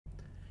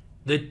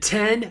The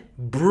 10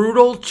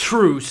 brutal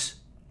truths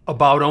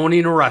about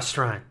owning a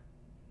restaurant.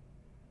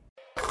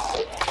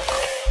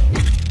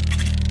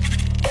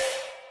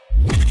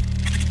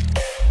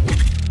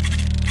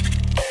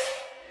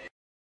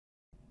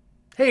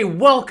 Hey,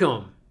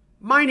 welcome.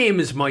 My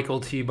name is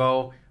Michael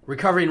Tebow,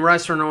 recovering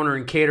restaurant owner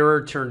and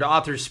caterer turned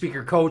author,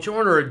 speaker, coach,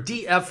 owner of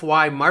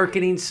DFY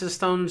Marketing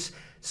Systems,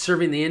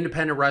 serving the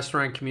independent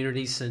restaurant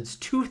community since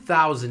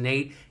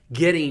 2008,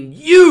 getting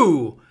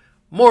you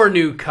more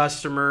new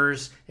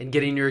customers and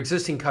getting your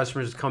existing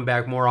customers to come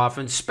back more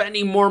often,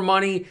 spending more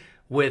money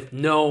with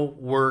no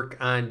work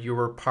on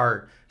your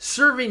part,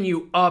 serving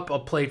you up a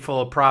plate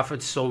full of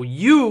profits so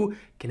you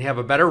can have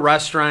a better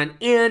restaurant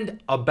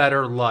and a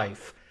better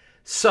life.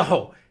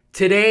 So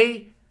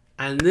today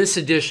on this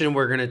edition,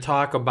 we're going to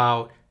talk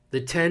about the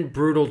 10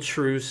 brutal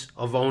truths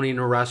of owning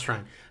a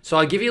restaurant. So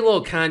I'll give you a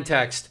little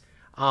context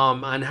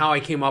on how I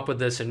came up with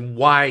this and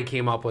why I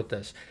came up with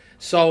this.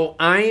 So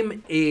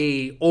I'm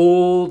a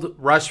old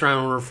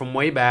restaurant owner from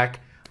way back.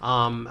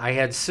 I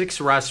had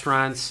 6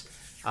 restaurants,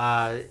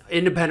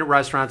 independent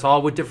restaurants,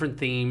 all with different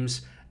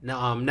themes.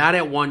 Not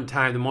at one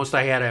time. The most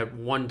I had at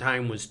one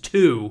time was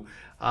 2,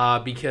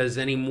 because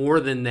any more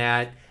than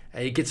that,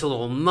 it gets a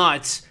little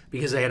nuts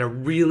because I had a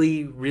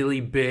really,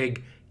 really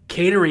big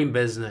catering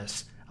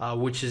business,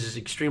 which is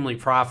extremely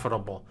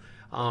profitable.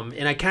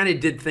 And I kind of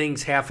did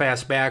things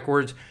half-assed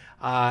backwards.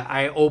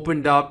 I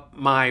opened up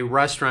my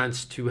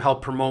restaurants to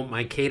help promote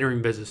my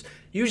catering business.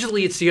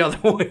 Usually it's the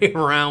other way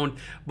around,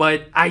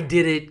 but I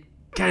did it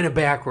kind of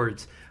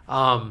backwards.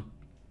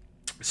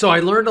 So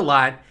I learned a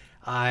lot,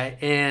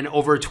 and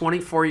over a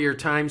 24-year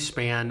time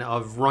span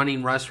of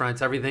running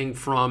restaurants, everything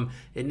from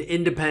an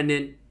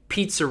independent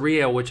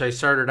pizzeria, which I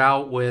started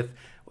out with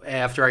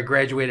after I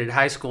graduated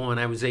high school when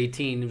I was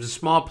 18. It was a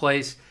small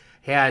place,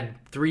 had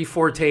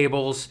 3-4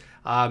 tables,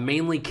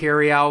 mainly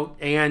carry out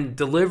and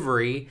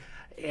delivery.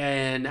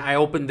 And I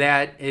opened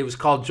that. It was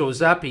called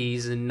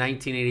Giuseppe's in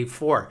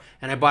 1984.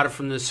 And I bought it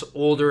from this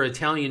older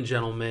Italian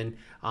gentleman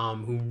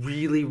who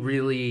really,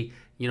 really,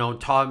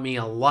 taught me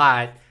a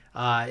lot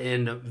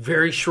in a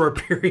very short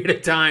period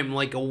of time,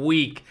 like a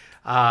week,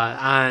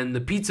 on the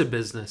pizza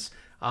business.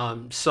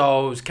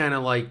 So it was kind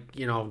of like,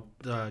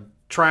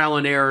 trial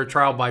and error,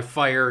 trial by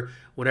fire,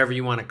 whatever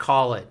you want to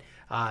call it,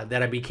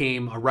 that I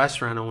became a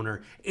restaurant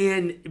owner.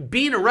 And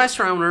being a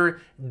restaurant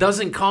owner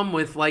doesn't come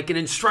with like an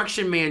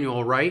instruction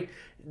manual, right?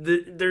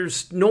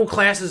 There's no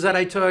classes that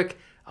I took.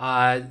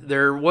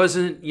 There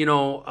wasn't,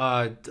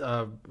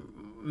 a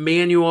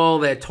manual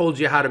that told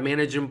you how to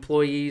manage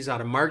employees, how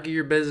to market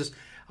your business,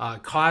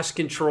 cost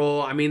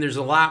control. I mean, there's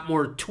a lot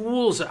more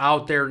tools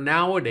out there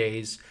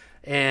nowadays.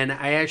 And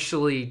I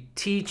actually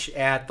teach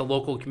at the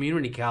local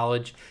community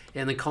college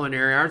in the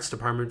culinary arts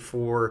department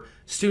for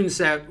students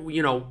that,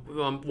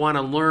 want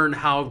to learn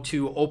how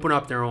to open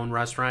up their own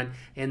restaurant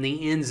and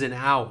the ins and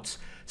outs.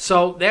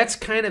 So that's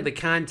kind of the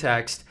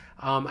context.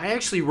 I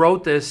actually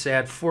wrote this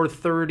at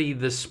 4:30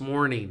 this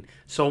morning.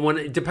 So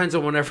it depends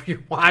on whenever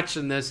you're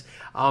watching this.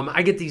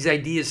 I get these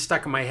ideas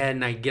stuck in my head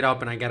and I get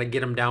up and I got to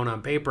get them down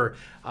on paper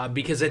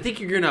because I think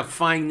you're going to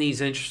find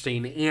these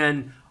interesting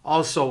and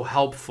also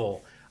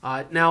helpful.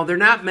 Now, they're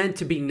not meant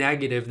to be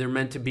negative. They're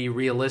meant to be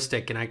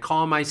realistic. And I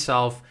call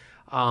myself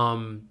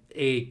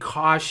a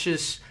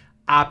cautious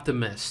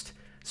optimist.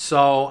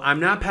 So I'm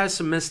not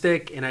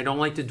pessimistic and I don't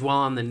like to dwell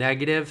on the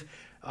negative.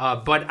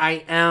 But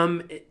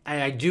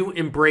I do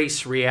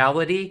embrace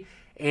reality.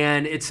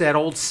 And it's that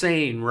old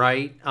saying,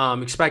 right?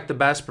 Expect the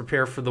best,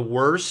 prepare for the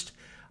worst.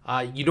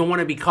 You don't want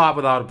to be caught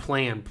without a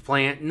plan.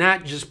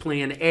 Not just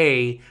plan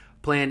A,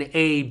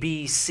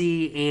 B,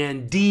 C,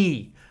 and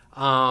D.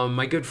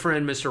 My good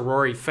friend, Mr.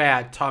 Rory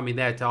Fatt, taught me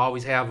that to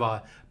always have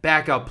a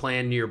backup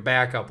plan to your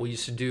backup. We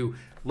used to do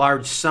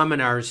large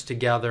seminars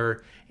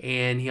together,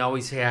 and he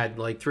always had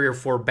like 3 or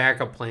 4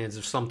 backup plans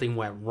if something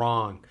went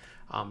wrong.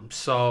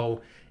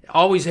 So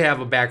always have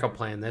a backup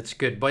plan. That's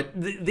good. But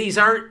these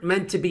aren't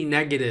meant to be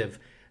negative.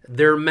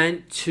 They're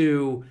meant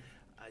to,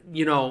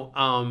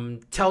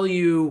 tell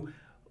you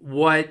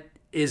what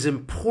is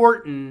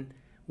important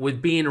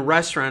with being a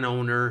restaurant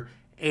owner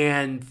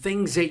and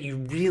things that you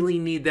really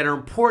need that are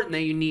important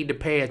that you need to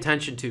pay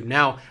attention to.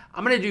 Now,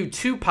 I'm going to do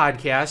 2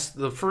 podcasts.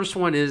 The first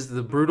one is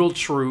the brutal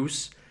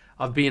truths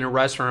of being a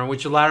restaurant,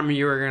 which a lot of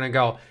you are going to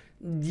go,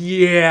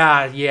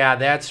 yeah,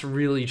 that's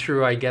really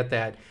true. I get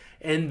that.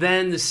 And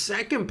then the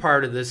second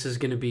part of this is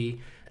going to be,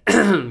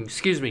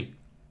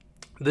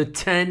 the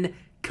 10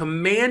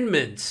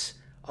 commandments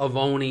of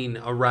owning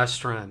a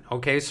restaurant.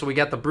 Okay, so we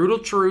got the brutal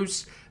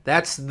truths.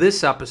 That's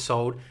this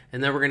episode.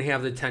 And then we're going to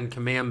have the 10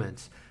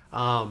 commandments.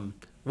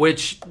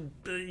 Which,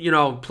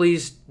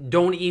 please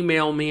don't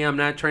email me. I'm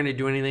not trying to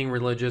do anything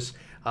religious.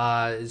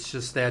 It's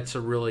just that's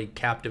a really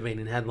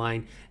captivating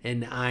headline.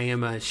 And I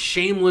am a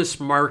shameless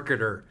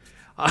marketer.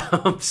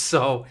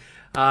 So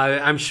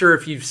I'm sure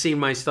if you've seen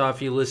my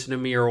stuff, you listen to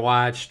me or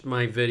watched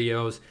my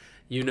videos,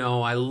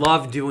 I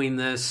love doing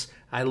this.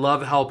 I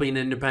love helping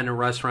independent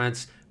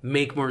restaurants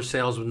make more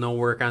sales with no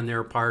work on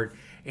their part.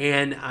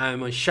 And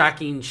I'm a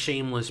shocking,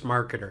 shameless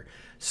marketer.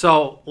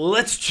 So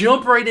let's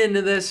jump right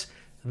into this.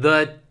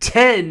 The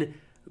 10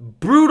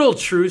 brutal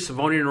truths of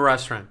owning a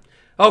restaurant.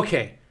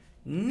 Okay,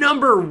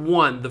 number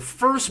 1, the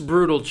first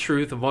brutal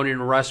truth of owning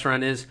a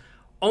restaurant is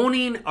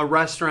owning a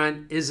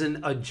restaurant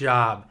isn't a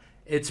job.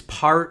 It's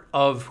part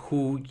of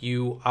who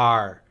you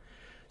are.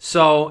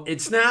 So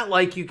it's not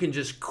like you can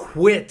just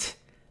quit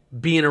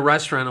being a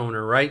restaurant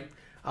owner, right?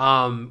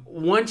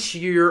 Once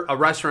you're a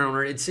restaurant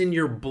owner, it's in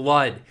your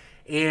blood.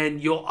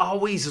 And you'll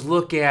always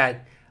look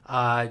at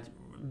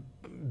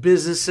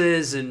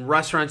businesses and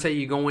restaurants that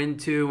you go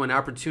into and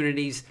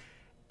opportunities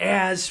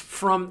as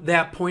from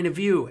that point of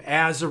view,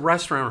 as a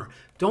restaurant owner.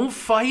 Don't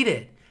fight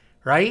it,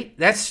 right?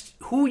 That's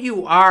who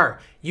you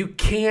are. You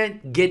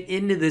can't get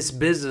into this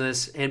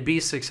business and be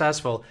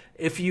successful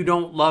if you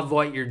don't love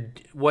what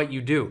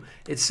you do.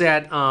 It's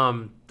that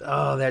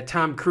that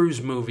Tom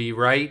Cruise movie,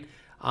 right?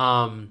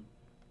 Tobey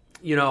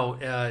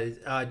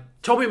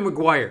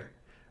Maguire,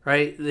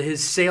 right?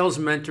 His sales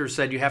mentor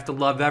said you have to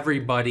love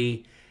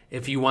everybody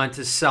if you want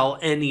to sell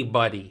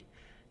anybody.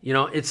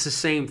 It's the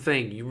same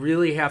thing. You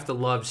really have to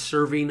love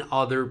serving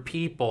other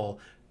people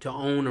to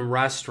own a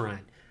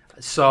restaurant.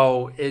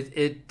 So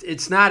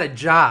it's not a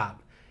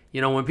job.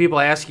 When people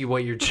ask you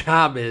what your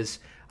job is,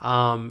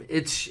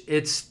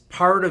 it's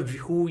part of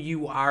who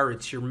you are.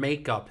 It's your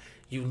makeup.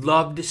 You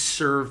love to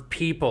serve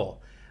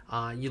people.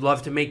 You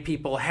love to make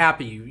people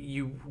happy.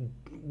 You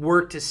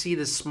work to see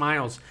the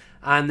smiles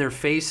on their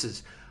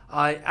faces.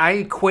 I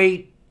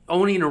equate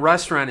owning a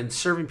restaurant and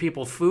serving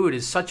people food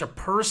is such a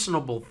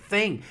personable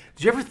thing.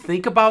 Did you ever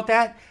think about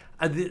that?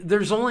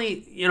 There's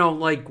only,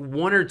 like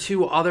 1 or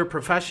 2 other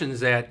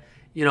professions that,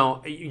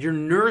 you're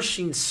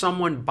nourishing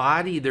someone's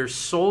body, their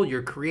soul.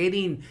 You're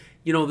creating,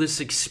 this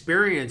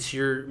experience.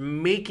 You're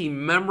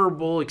making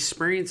memorable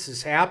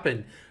experiences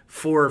happen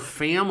for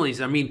families.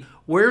 I mean,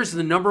 where's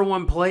the number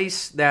 1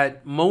 place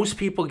that most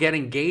people get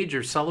engaged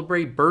or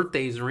celebrate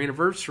birthdays or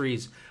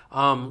anniversaries,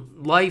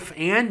 life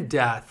and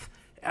death?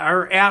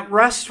 Are at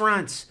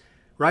restaurants,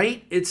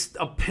 right? It's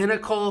a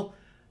pinnacle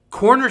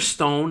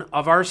cornerstone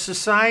of our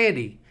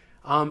society.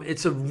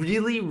 It's a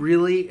really,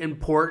 really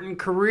important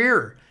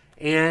career.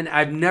 And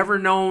I've never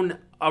known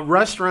a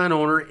restaurant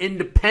owner,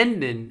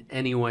 independent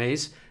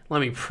anyways, let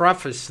me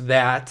preface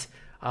that,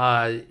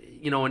 an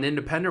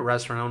independent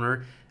restaurant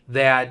owner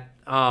that,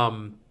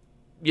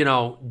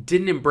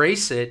 didn't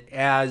embrace it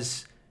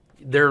as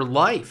their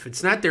life.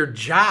 It's not their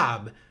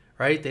job.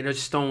 Right? They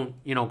just don't,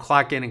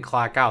 clock in and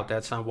clock out.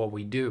 That's not what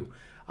we do.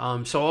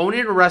 So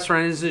owning a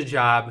restaurant is a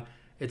job.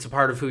 It's a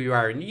part of who you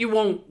are. And you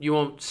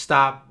won't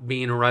stop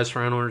being a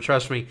restaurant owner.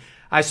 Trust me.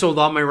 I sold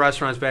all my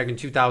restaurants back in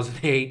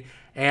 2008,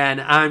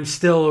 and I'm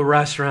still a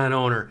restaurant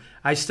owner.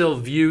 I still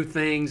view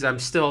things. I'm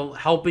still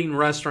helping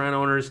restaurant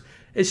owners.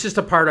 It's just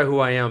a part of who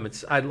I am.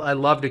 I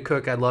love to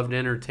cook. I love to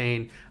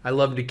entertain. I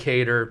love to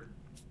cater.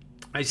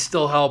 I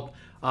still help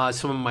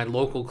some of my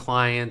local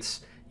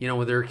clients,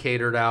 with their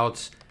catered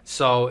outs.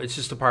 So it's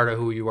just a part of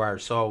who you are.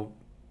 So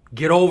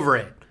get over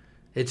it.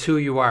 It's who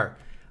you are.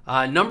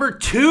 Number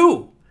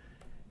 2,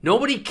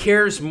 nobody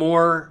cares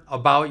more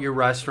about your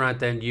restaurant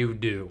than you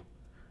do.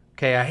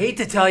 Okay, I hate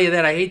to tell you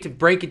that. I hate to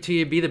break it to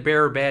you, be the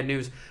bearer of bad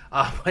news.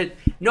 But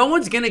no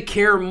one's going to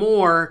care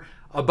more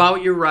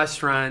about your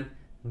restaurant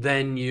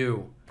than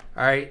you.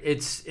 All right,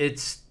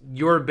 it's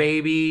your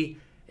baby.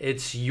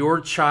 It's your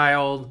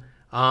child.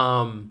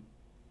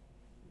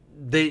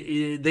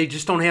 They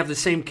just don't have the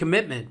same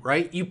commitment,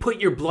 right? You put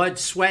your blood,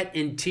 sweat,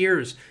 and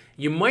tears.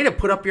 You might have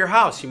put up your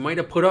house. You might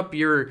have put up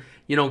your,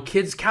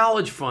 kids'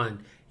 college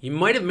fund. You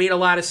might have made a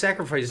lot of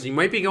sacrifices. You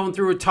might be going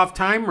through a tough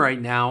time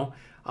right now.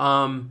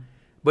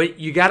 But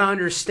you got to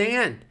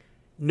understand,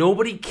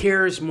 nobody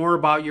cares more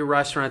about your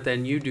restaurant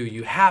than you do.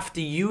 You have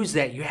to use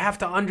that. You have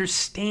to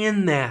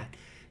understand that.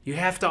 You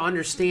have to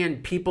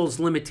understand people's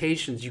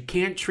limitations. You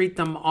can't treat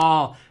them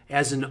all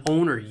as an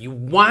owner. You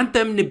want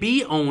them to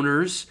be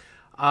owners,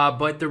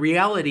 but the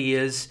reality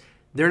is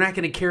they're not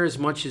going to care as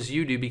much as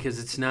you do because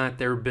it's not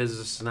their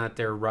business, it's not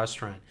their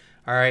restaurant.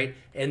 All right?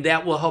 And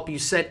that will help you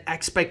set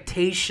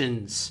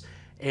expectations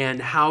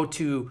and how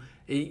to,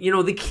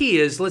 the key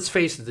is, let's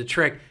face it, the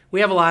trick, we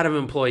have a lot of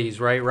employees,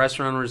 right?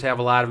 Restaurant owners have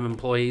a lot of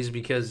employees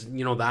because,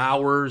 the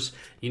hours,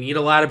 you need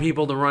a lot of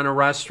people to run a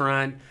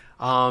restaurant.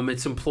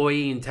 It's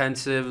employee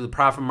intensive. The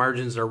profit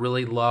margins are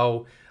really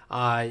low.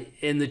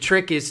 And the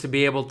trick is to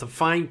be able to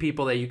find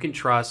people that you can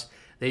trust,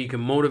 that you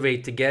can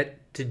motivate to get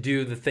to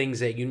do the things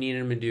that you need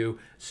them to do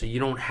so you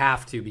don't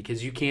have to,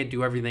 because you can't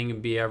do everything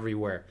and be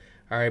everywhere.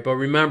 All right, but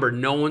remember,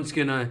 no one's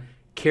going to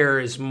care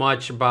as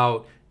much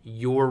about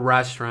your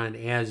restaurant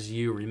as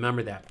you.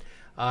 Remember that.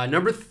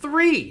 Number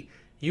 3,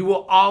 you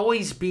will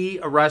always be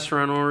a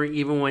restaurant owner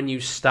even when you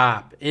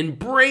stop.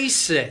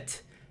 Embrace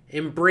it.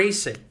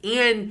 Embrace it.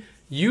 And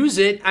use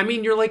it. I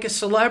mean, you're like a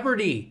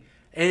celebrity.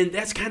 And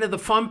that's kind of the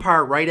fun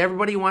part, right?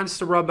 Everybody wants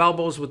to rub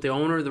elbows with the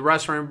owner of the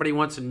restaurant. Everybody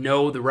wants to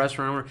know the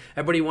restaurant owner.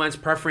 Everybody wants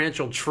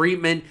preferential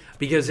treatment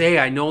because, hey,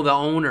 I know the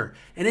owner.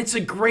 And it's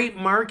a great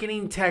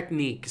marketing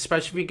technique,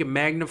 especially if you can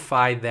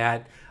magnify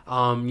that,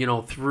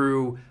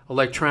 through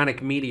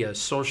electronic media,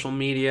 social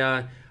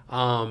media,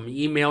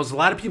 emails. A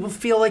lot of people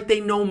feel like they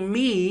know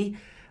me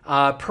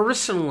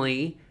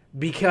personally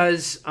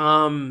because,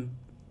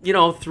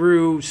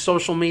 through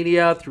social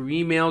media, through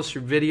emails,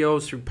 through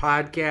videos, through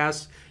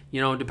podcasts,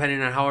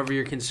 depending on however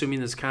you're consuming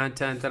this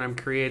content that I'm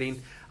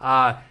creating.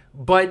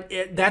 But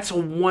that's a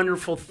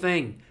wonderful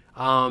thing.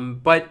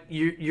 But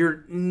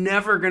you're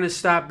never going to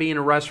stop being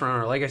a restaurant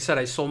owner. Like I said,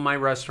 I sold my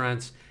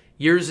restaurants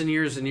years and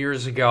years and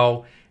years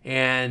ago,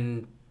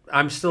 and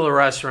I'm still a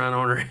restaurant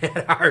owner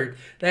at heart.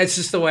 That's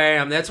just the way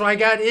I am. That's why I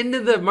got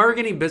into the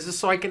marketing business,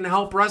 so I can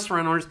help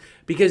restaurant owners,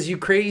 because you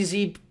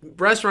crazy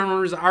restaurant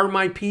owners are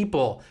my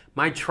people,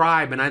 my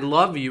tribe, and I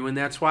love you, and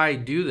that's why I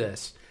do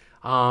this.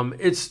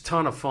 It's a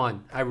ton of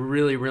fun. I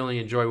really, really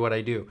enjoy what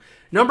I do.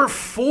 Number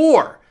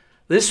 4.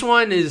 This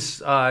one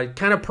is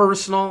kind of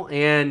personal,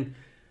 and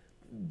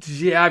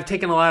yeah, I've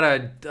taken a lot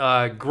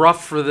of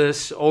gruff for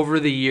this over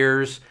the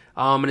years,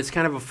 and it's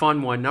kind of a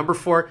fun one. Number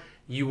 4,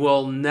 you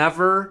will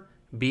never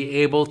be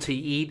able to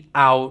eat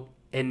out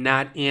and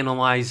not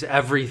analyze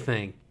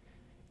everything.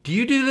 Do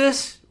you do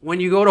this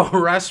when you go to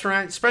a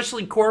restaurant,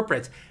 especially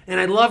corporates? And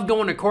I love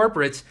going to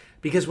corporates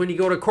because when you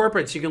go to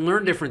corporates, you can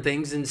learn different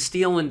things and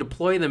steal and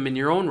deploy them in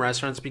your own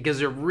restaurants because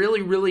they're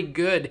really, really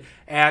good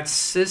at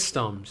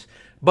systems.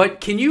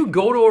 But can you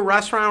go to a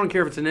restaurant, I don't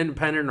care if it's an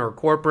independent or a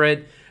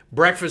corporate,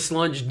 breakfast,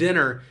 lunch,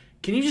 dinner,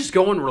 can you just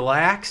go and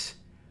relax?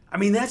 I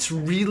mean, that's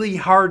really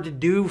hard to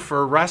do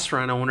for a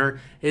restaurant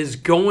owner, is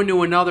go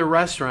into another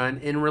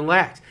restaurant and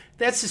relax.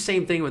 That's the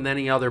same thing with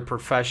any other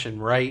profession,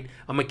 right?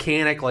 A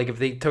mechanic, like if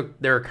they took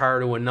their car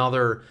to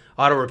another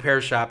auto repair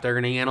shop, they're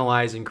going to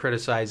analyze and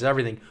criticize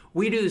everything.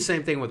 We do the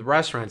same thing with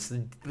restaurants.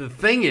 The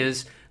thing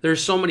is,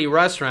 there's so many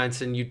restaurants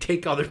and you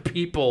take other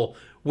people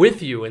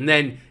with you, and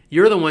then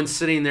you're the one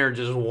sitting there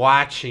just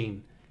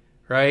watching,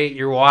 right?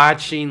 You're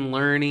watching,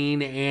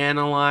 learning,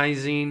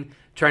 analyzing,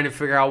 trying to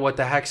figure out what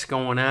the heck's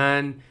going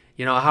on.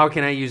 How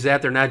can I use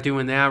that? They're not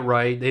doing that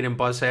right. They didn't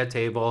bust that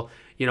table.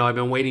 I've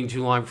been waiting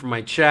too long for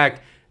my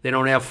check. They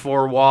don't have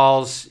 4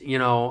 walls,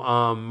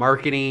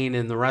 marketing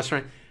in the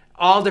restaurant,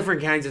 all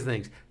different kinds of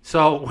things.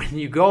 So when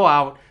you go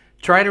out,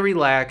 try to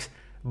relax,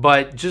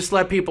 but just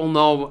let people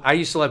know. I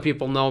used to let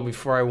people know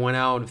before I went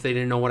out if they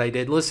didn't know what I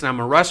did. Listen, I'm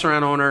a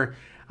restaurant owner.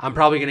 I'm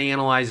probably going to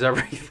analyze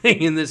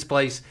everything in this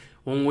place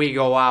when we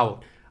go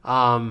out.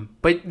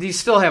 But you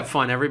still have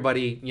fun.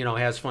 Everybody,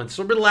 has fun.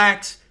 So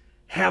relax,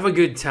 have a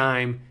good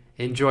time.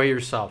 Enjoy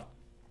yourself.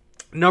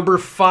 Number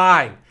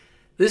 5.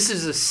 This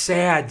is a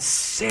sad,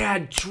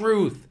 sad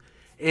truth.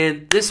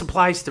 And this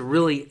applies to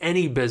really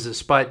any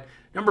business. But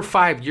number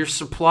 5, your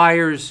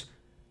suppliers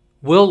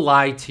will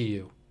lie to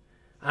you.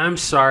 I'm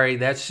sorry.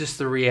 That's just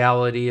the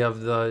reality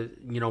of the,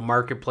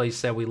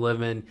 marketplace that we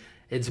live in.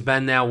 It's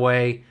been that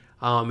way.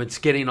 It's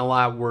getting a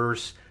lot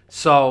worse.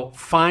 So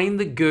find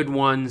the good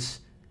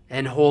ones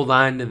and hold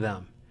on to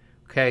them.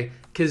 Okay?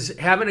 Because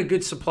having a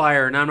good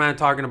supplier, and I'm not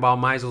talking about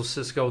Meisel,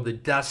 Cisco, the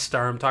Death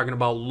Star, I'm talking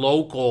about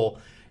local,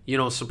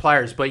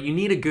 suppliers, but you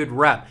need a good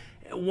rep.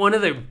 One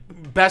of the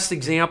best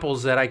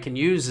examples that I can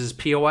use is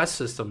POS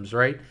systems,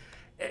 right?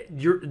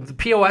 The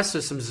POS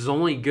systems is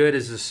only good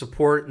as the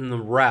support and the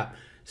rep.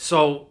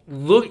 So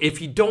look,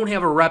 if you don't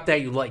have a rep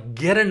that you like,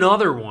 get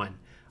another one,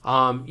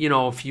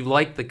 if you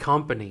like the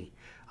company.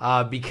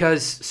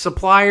 Because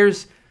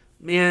suppliers,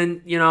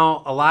 man,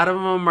 a lot of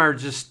them are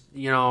just,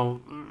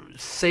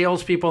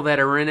 salespeople that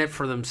are in it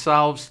for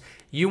themselves.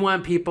 You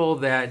want people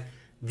that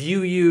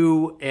view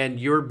you and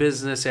your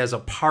business as a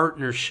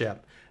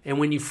partnership. And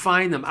when you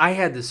find them, I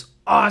had this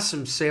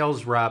awesome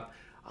sales rep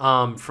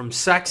from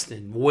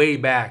Sexton way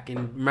back.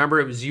 And remember,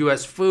 it was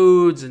U.S.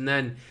 Foods, and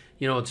then,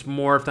 it's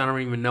morphed. I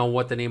don't even know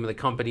what the name of the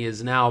company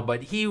is now,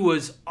 but he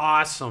was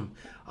awesome.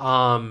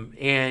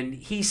 And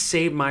he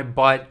saved my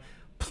butt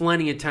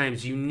plenty of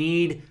times. You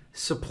need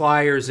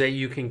suppliers that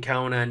you can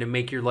count on to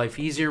make your life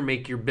easier,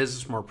 make your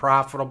business more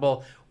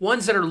profitable,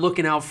 ones that are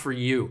looking out for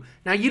you.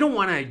 Now, you don't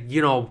want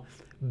to,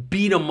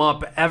 beat them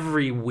up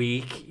every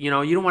week. You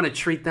don't want to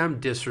treat them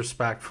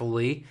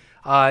disrespectfully.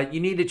 You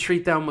need to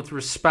treat them with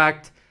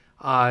respect,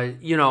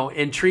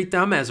 and treat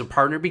them as a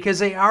partner because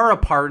they are a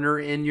partner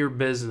in your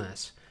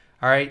business.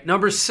 All right.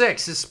 Number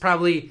 6 is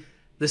probably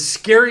the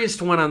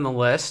scariest one on the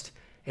list,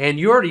 and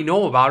you already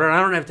know about it. I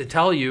don't have to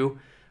tell you,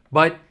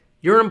 but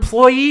your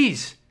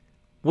employees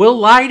will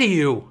lie to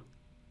you,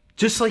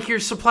 just like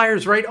your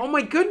suppliers, right? Oh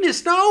my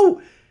goodness,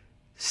 no!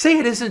 Say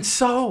it isn't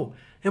so.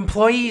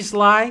 Employees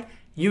lie.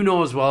 You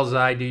know as well as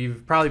I do.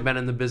 You've probably been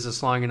in the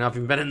business long enough.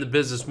 You've been in the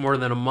business more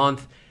than a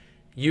month.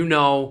 You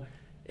know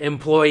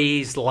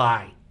employees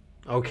lie,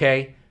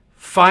 okay?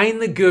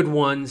 Find the good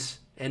ones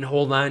and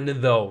hold on to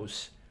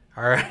those,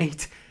 all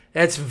right?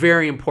 That's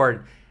very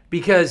important.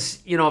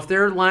 Because, if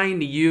they're lying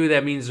to you,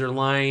 that means they're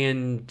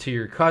lying to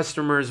your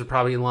customers. They're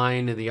probably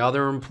lying to the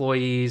other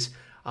employees.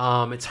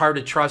 It's hard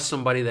to trust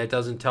somebody that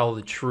doesn't tell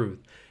the truth.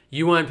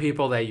 You want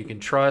people that you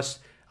can trust,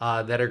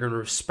 that are going to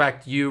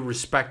respect you,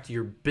 respect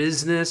your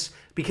business,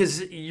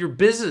 because your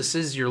business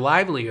is your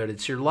livelihood.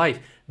 It's your life.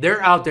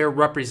 They're out there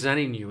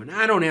representing you. And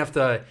I don't have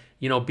to,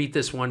 beat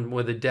this one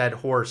with a dead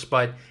horse.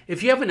 But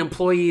if you have an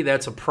employee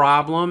that's a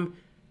problem,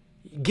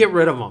 get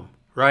rid of them,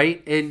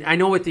 right? And I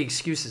know what the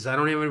excuse is. I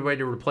don't have anybody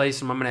to replace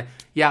them. I'm going to,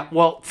 yeah,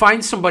 well,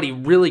 find somebody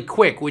really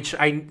quick,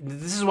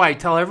 this is why I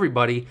tell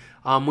everybody,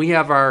 we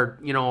have our,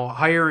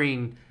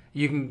 hiring,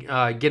 you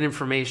can get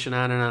information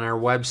on it on our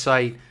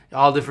website,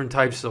 all different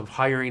types of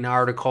hiring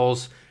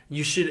articles.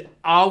 You should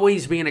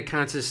always be in a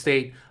constant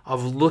state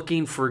of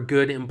looking for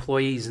good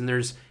employees. And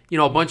there's,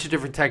 a bunch of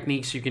different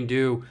techniques you can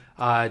do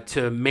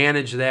to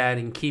manage that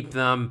and keep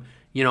them,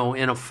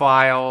 in a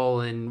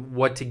file, and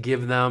what to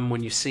give them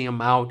when you see them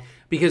out.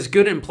 Because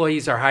good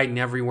employees are hiding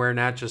everywhere,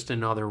 not just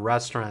in other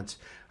restaurants.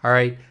 All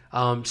right.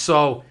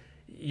 So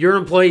your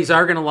employees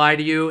are going to lie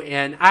to you.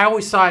 And I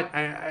always thought,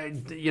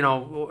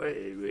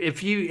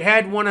 if you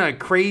had one of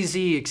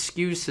crazy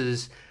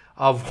excuses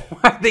of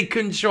why they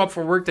couldn't show up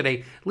for work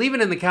today, leave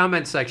it in the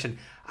comments section.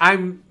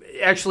 I'm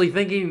actually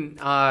thinking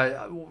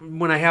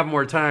when I have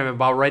more time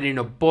about writing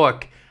a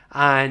book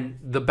on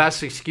the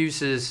best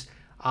excuses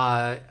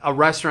a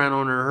restaurant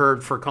owner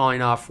heard for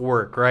calling off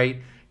work,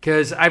 right?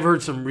 Because I've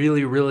heard some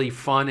really, really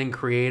fun and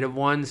creative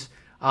ones,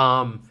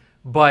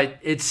 but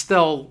it's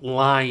still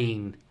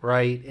lying,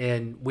 right?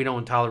 And we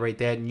don't tolerate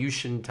that, and you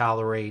shouldn't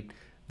tolerate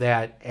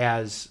that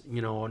as,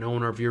 an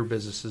owner of your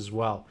business as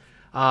well.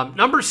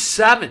 Number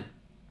 7,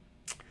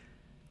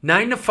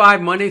 9 to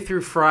 5, Monday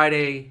through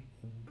Friday,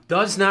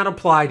 does not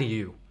apply to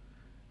you,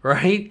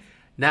 right?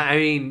 Now, I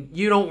mean,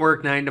 you don't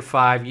work 9 to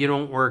 5. You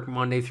don't work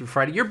Monday through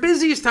Friday. Your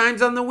busiest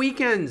time's on the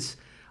weekends.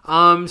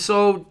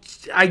 So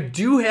I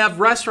do have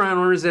restaurant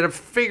owners that have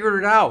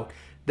figured it out,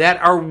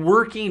 that are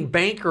working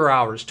banker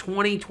hours,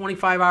 20,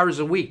 25 hours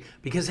a week,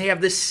 because they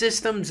have the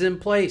systems in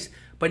place.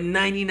 But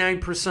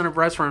 99% of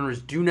restaurant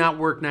owners do not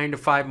work 9 to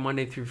 5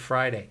 Monday through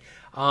Friday.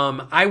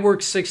 I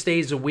work 6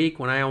 days a week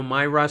when I own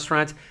my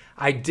restaurants.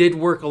 I did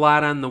work a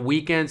lot on the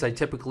weekends. I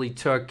typically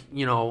took,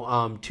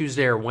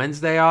 Tuesday or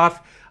Wednesday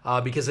off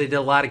because I did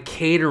a lot of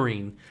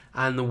catering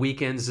on the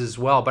weekends as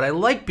well. But I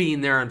like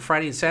being there on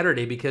Friday and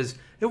Saturday because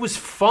it was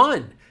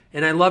fun.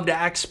 And I love to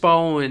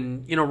expo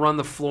and, run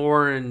the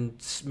floor and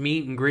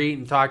meet and greet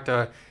and talk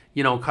to,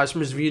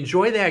 customers. If you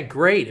enjoy that,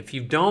 great. If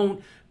you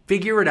don't,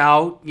 figure it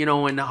out,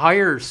 and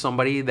hire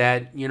somebody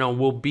that,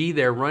 will be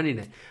there running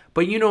it.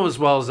 But as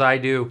well as I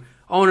do,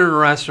 owning a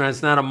restaurant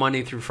is not a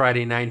Monday through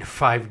Friday 9 to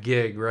 5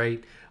 gig,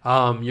 right?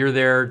 You're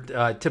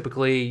there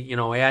typically,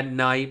 at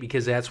night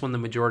because that's when the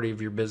majority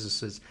of your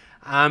business is.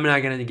 I'm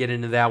not going to get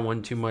into that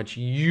one too much.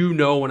 You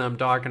know what I'm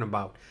talking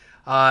about.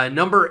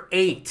 Number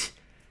 8,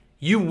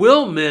 you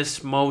will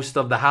miss most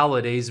of the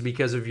holidays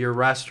because of your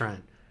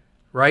restaurant,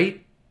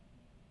 right?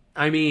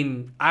 I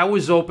mean, I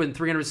was open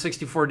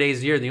 364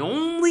 days a year. The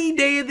only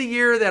day of the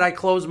year that I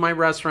closed my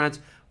restaurants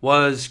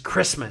was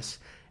Christmas.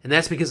 And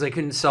that's because I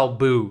couldn't sell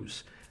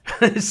booze.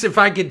 If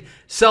I could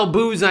sell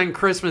booze on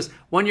Christmas,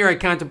 one year I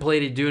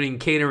contemplated doing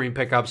catering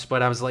pickups,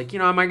 but I was like, I'm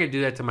not going to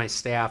do that to my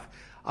staff.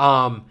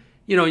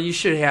 You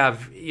should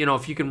have,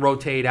 if you can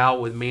rotate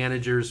out with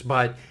managers,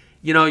 but,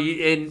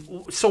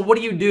 and so what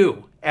do you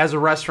do as a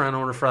restaurant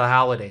owner for the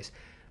holidays?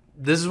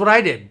 This is what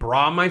I did.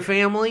 Brought my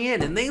family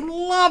in, and they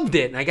loved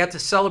it. And I got to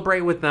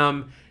celebrate with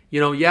them.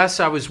 Yes,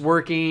 I was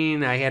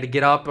working. I had to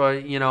get up,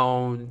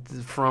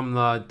 from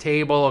the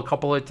table a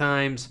couple of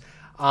times.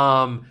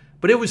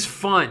 But it was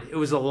fun. It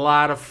was a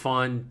lot of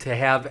fun to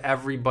have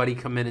everybody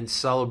come in and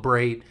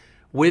celebrate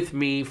with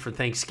me for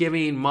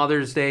Thanksgiving,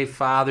 Mother's Day,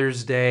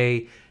 Father's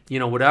Day,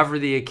 whatever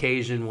the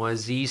occasion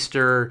was,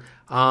 Easter.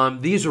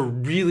 These are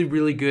really,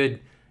 really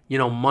good,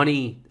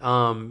 money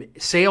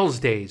sales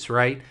days,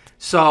 right?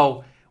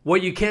 So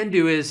what you can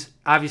do is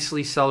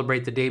obviously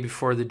celebrate the day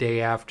before, the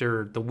day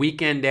after, the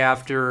weekend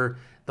after,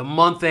 the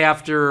month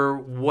after,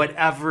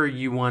 whatever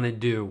you want to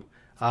do.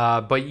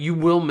 But you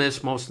will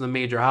miss most of the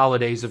major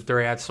holidays if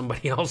they're at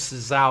somebody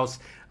else's house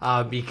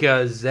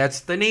because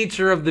that's the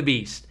nature of the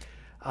beast.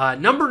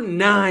 Number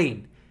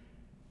 9,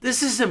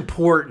 this is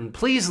important.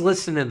 Please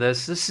listen to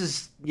this. This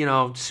is,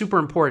 super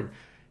important.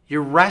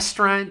 Your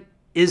restaurant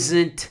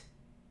isn't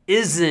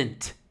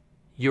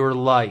your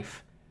life.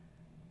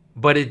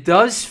 But it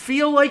does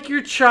feel like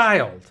your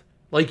child,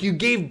 like you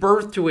gave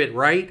birth to it,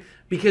 right?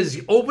 Because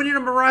opening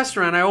up a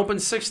restaurant, I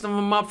opened 6 of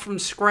them up from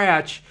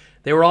scratch.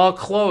 They were all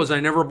closed. I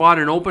never bought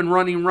an open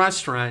running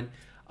restaurant.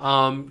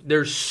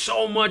 There's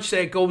so much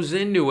that goes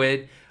into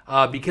it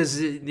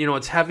because,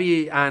 it's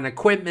heavy on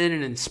equipment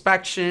and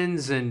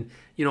inspections and,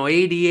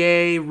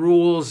 ADA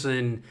rules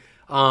and,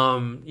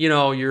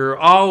 you're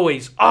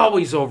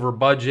always over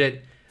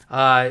budget.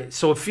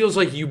 So it feels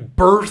like you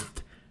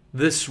birthed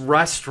this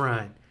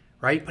restaurant.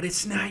 Right? But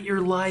it's not your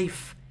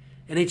life,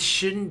 and it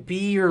shouldn't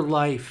be your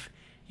life.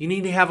 You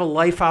need to have a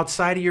life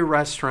outside of your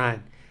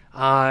restaurant.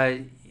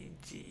 Take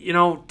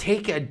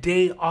a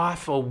day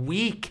off a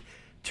week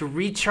to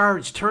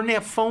recharge. Turn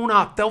that phone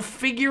off. They'll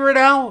figure it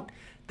out.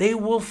 They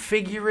will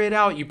figure it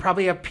out. You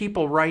probably have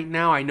people right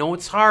now. I know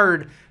it's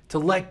hard to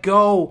let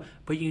go,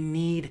 but you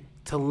need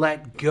to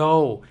let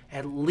go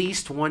at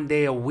least one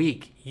day a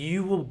week.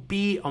 You will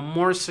be a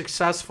more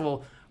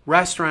successful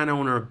restaurant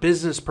owner, a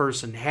business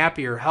person,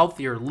 happier,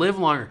 healthier, live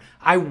longer.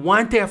 I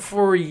want that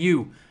for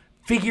you.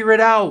 Figure it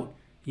out.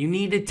 You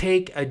need to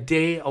take a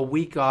day a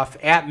week off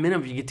at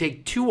minimum. You can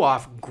take 2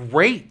 off,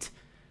 great,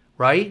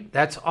 right?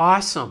 That's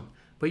awesome.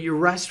 But your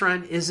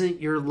restaurant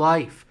isn't your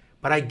life.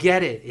 But I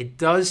get it. It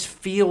does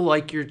feel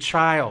like your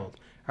child,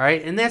 all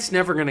right? And that's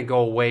never going to go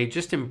away.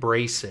 Just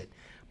embrace it.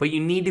 But you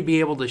need to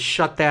be able to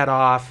shut that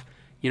off,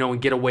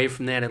 and get away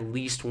from that at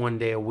least 1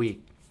 day a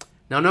week.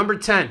 Now, number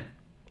 10,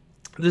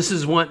 this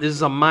is a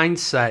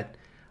mindset.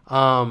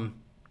 Owning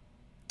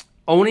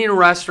a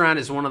restaurant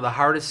is one of the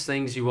hardest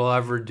things you will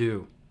ever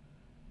do,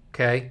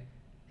 okay?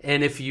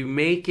 And if you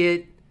make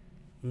it,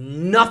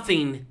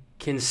 nothing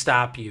can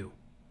stop you.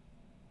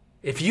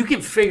 If you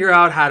can figure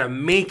out how to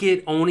make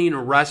it owning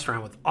a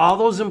restaurant with all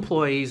those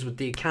employees, with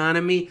the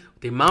economy,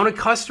 with the amount of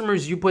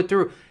customers you put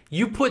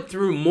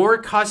through more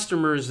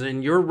customers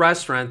in your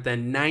restaurant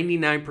than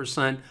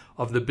 99%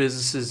 of the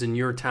businesses in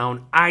your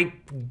town. I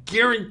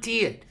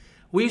guarantee it.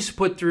 We used to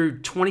put through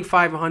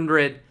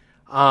 2,500,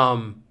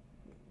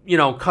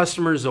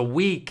 customers a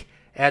week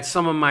at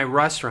some of my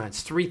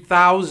restaurants,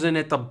 3,000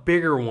 at the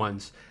bigger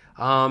ones.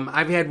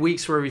 I've had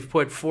weeks where we've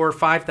put 4,000 or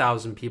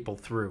 5,000 people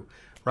through,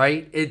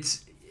 right?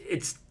 It's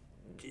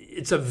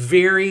a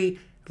very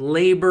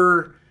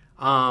labor,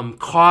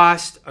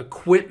 cost,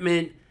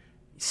 equipment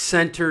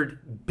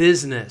centered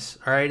business.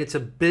 All right. It's a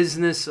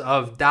business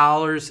of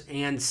dollars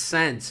and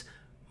cents,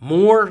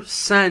 more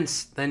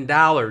cents than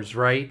dollars.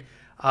 Right.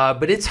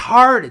 But it's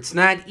hard. It's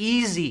not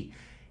easy.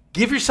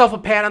 Give yourself a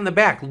pat on the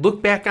back.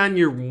 Look back on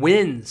your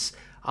wins.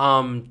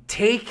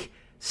 Take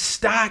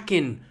stock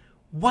in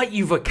what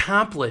you've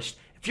accomplished.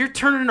 If you're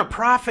turning a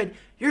profit,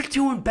 you're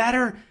doing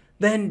better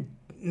than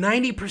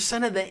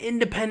 90% of the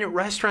independent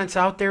restaurants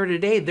out there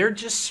today. They're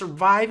just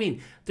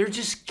surviving. They're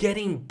just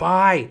getting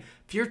by.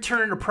 If you're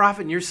turning a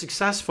profit and you're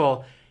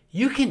successful,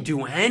 you can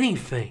do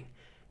anything.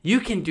 You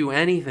can do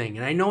anything.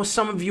 And I know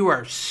some of you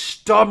are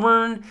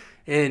stubborn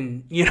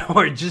and,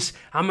 are just,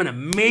 I'm going to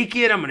make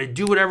it. I'm going to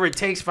do whatever it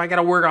takes. If I got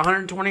to work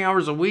 120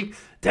 hours a week,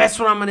 that's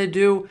what I'm going to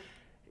do.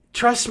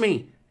 Trust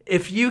me,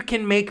 if you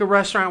can make a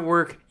restaurant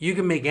work, you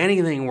can make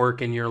anything work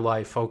in your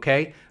life,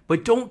 okay?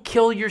 But don't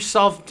kill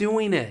yourself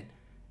doing it.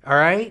 All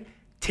right?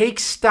 Take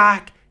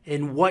stock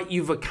in what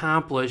you've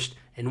accomplished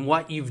and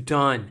what you've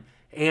done.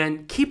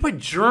 And keep a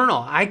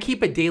journal. I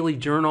keep a daily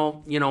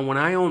journal, when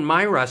I own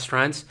my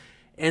restaurants,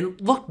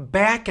 and look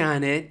back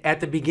on it at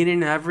the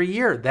beginning of every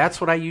year. That's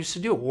what I used to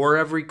do, or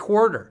every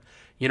quarter.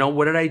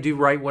 What did I do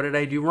right? What did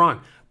I do wrong?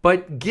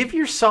 But give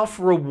yourself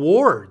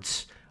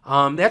rewards.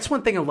 That's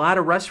one thing a lot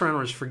of restaurant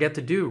owners forget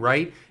to do,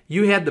 right?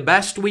 You had the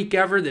best week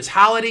ever. This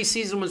holiday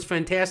season was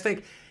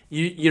fantastic.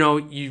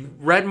 You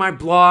read my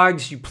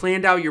blogs, you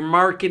planned out your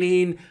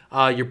marketing,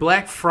 your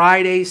Black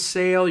Friday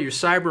sale, your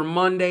Cyber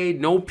Monday,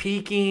 no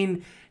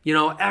peaking,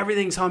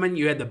 everything's humming.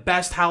 You had the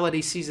best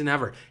holiday season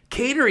ever.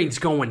 Catering's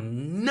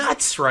going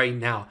nuts right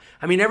now.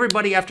 I mean,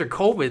 everybody after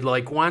COVID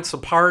wants a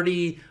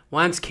party,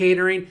 wants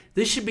catering.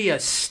 This should be a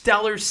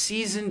stellar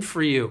season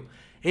for you.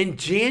 In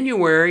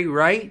January,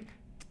 right?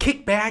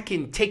 Kick back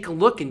and take a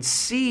look and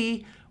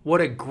see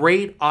what a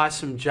great,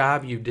 awesome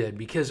job you did,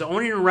 because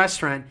owning a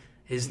restaurant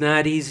is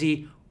not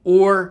easy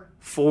or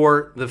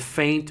for the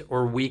faint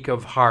or weak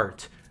of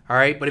heart. All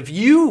right. But if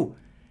you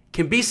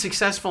can be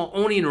successful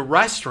owning a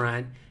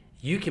restaurant,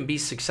 you can be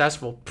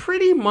successful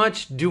pretty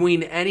much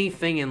doing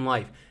anything in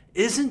life.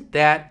 Isn't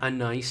that a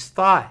nice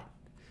thought?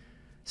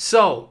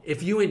 So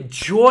if you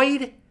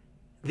enjoyed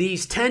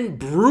these 10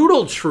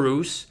 brutal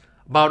truths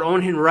about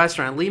owning a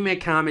restaurant, leave me a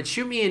comment,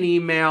 shoot me an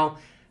email.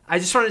 I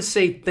just want to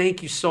say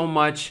thank you so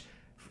much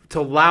to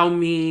allow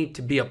me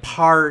to be a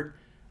part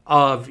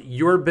of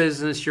your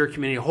business, your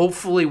community.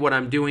 Hopefully what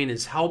I'm doing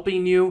is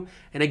helping you.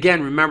 And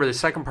again, remember the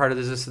second part of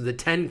this is the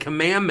 10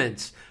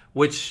 commandments,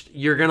 which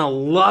you're going to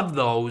love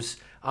those.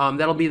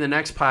 That'll be the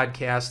next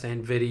podcast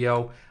and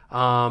video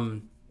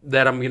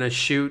that I'm going to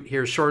shoot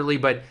here shortly.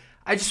 But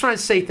I just want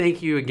to say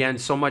thank you again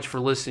so much for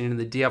listening to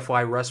the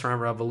DFY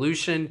Restaurant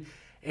Revolution.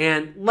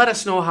 And let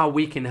us know how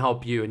we can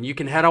help you. And you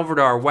can head over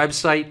to our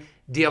website,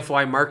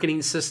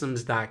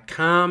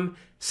 dfymarketingsystems.com,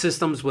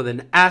 systems with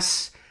an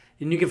S.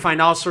 And you can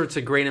find all sorts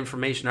of great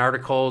information,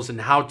 articles, and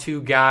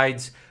how-to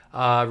guides,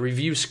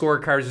 review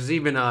scorecards. There's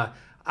even an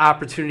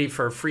opportunity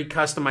for a free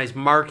customized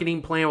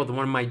marketing plan with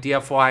one of my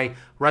DFY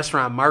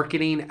restaurant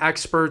marketing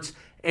experts.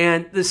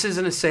 And this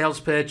isn't a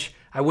sales pitch.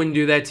 I wouldn't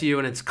do that to you,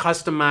 and it's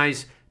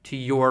customized to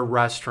your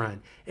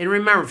restaurant. And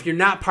remember, if you're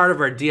not part of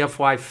our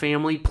DFY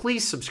family,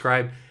 please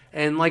subscribe.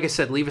 And like I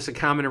said, leave us a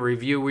comment and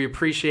review. We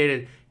appreciate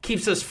it.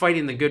 Keeps us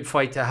fighting the good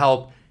fight to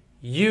help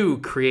you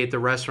create the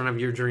restaurant of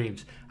your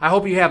dreams. I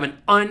hope you have an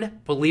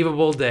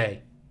unbelievable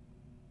day.